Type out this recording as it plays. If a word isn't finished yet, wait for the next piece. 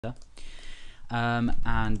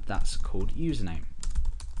and that's called username.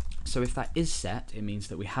 So if that is set, it means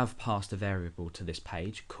that we have passed a variable to this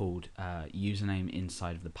page called username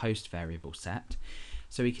inside of the post variable set.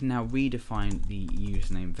 So we can now redefine the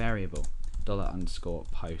username variable,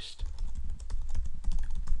 $_post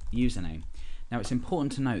username. Now it's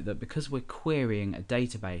important to note that because we're querying a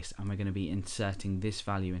database and we're going to be inserting this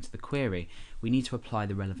value into the query, we need to apply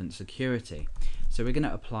the relevant security. So we're going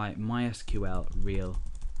to apply MySQL real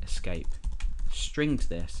escape string to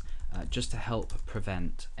this just to help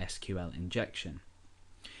prevent SQL injection.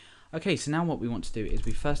 Okay, so now what we want to do is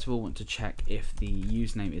we first of all want to check if the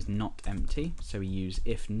username is not empty. So we use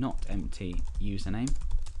if not empty username.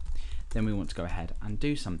 Then we want to go ahead and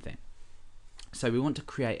do something. So we want to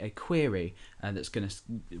create a query that's going to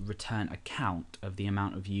return a count of the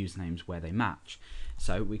amount of usernames where they match.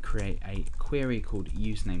 So we create a query called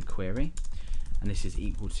username query, and this is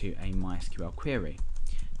equal to a MySQL query.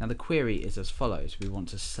 Now the query is as follows. We want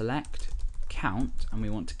to select count, and we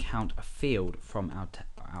want to count a field from our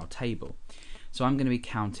table. So I'm going to be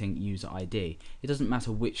counting user ID. It doesn't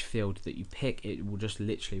matter which field that you pick, it will just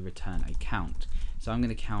literally return a count. So I'm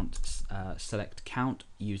going to select count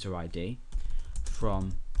user ID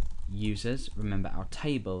from users. Remember, our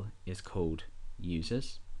table is called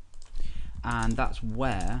users, and that's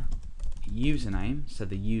where username, so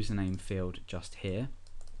the username field just here,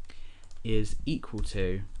 is equal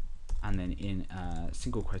to, and then in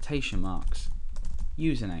single quotation marks,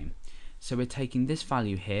 username. So we're taking this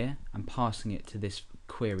value here and passing it to this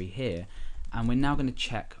query here, and we're now going to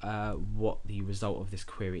check what the result of this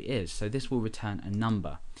query is. So this will return a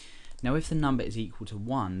number. Now if the number is equal to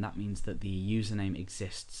 1, that means that the username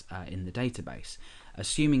exists in the database.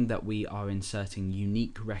 Assuming that we are inserting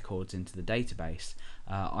unique records into the database,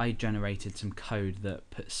 I generated some code that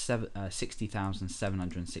put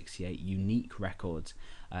 60,768 unique records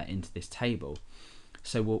into this table.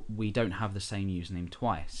 So we don't have the same username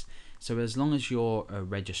twice. So as long as your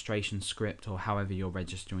registration script, or however you're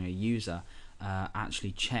registering a user,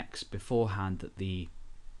 actually checks beforehand that the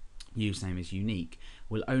username is unique,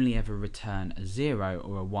 will only ever return a 0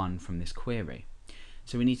 or a 1 from this query.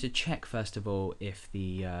 So we need to check first of all if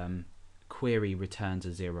the query returns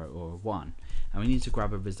a 0 or a 1, and we need to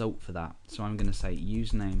grab a result for that. So I'm going to say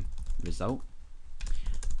username result,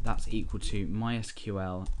 that's equal to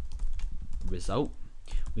MySQL result.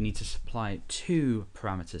 We need to supply two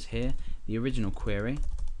parameters here, the original query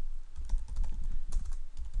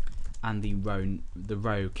and the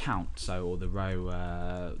row count, so, or the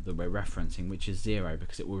row we're referencing, which is 0,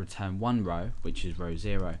 because it will return one row, which is row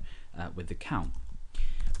 0, with the count.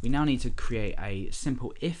 We now need to create a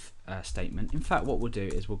simple if statement. In fact, what we'll do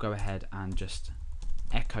is we'll go ahead and just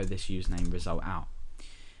echo this username result out.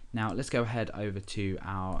 Now let's go ahead over to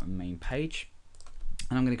our main page,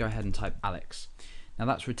 and I'm going to go ahead and type Alex. Now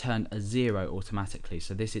that's returned a 0 automatically,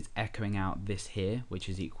 so this is echoing out this here, which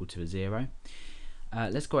is equal to a 0.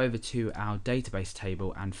 Let's go over to our database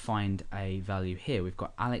table and find a value here. We've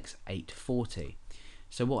got Alex 840.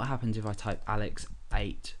 So what happens if I type Alex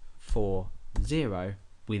 840?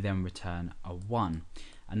 We then return a 1,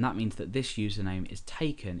 and that means that this username is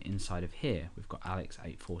taken inside of here. We've got Alex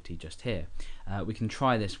 840 just here. We can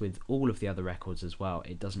try this with all of the other records as well.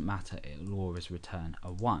 It doesn't matter, it will always return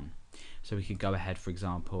a 1. So we could go ahead, for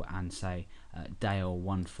example, and say Dale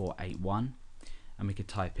 1481, and we could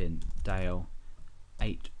type in Dale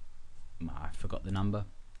I forgot the number,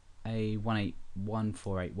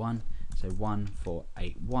 A181481, so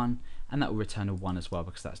 1481, and that will return a 1 as well,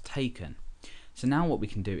 because that's taken. So now what we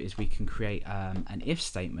can do is we can create an if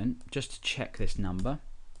statement just to check this number,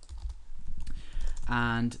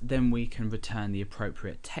 and then we can return the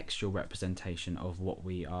appropriate textual representation of what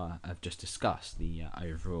we have just discussed, the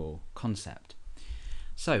overall concept.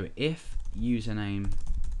 So if username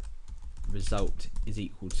result is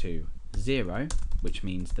equal to 0, which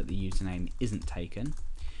means that the username isn't taken,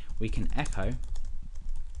 we can echo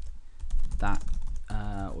that,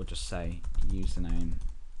 or just say username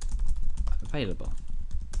available.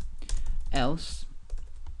 Else,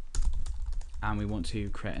 and we want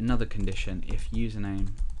to create another condition, if username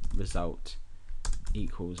result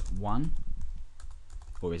equals 1,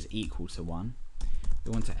 or is equal to 1,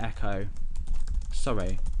 we want to echo,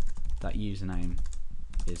 sorry, that username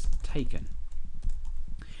is taken.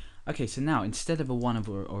 Okay, so now instead of a 1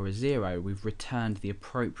 or a 0, we've returned the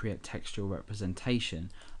appropriate textual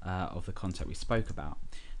representation of the concept we spoke about.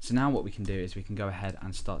 So now what we can do is we can go ahead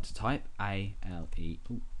and start to type ALEX.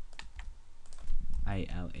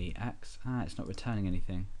 It's not returning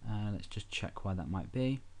anything. Let's just check why that might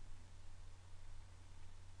be.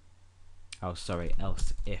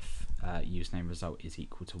 else if username result is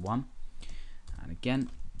equal to 1. And again,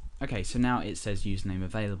 okay, so now it says username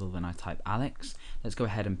available when I type Alex. Let's go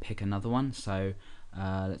ahead and pick another one. So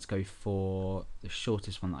let's go for the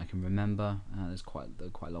shortest one that I can remember. There's quite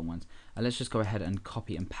long ones. Let's just go ahead and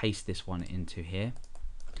copy and paste this one into here.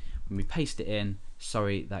 When we paste it in,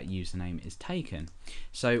 sorry, that username is taken.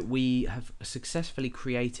 So we have successfully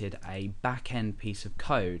created a back-end piece of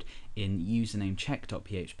code in username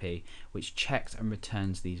check.php which checks and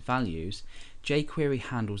returns these values. jQuery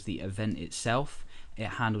handles the event itself. It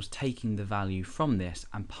handles taking the value from this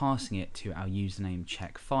and passing it to our username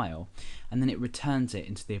check file, and then it returns it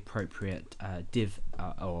into the appropriate div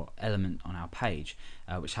or element on our page,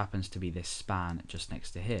 which happens to be this span just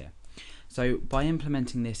next to here. So by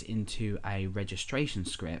implementing this into a registration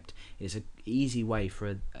script, it's an easy way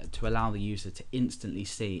to allow the user to instantly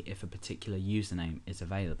see if a particular username is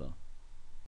available.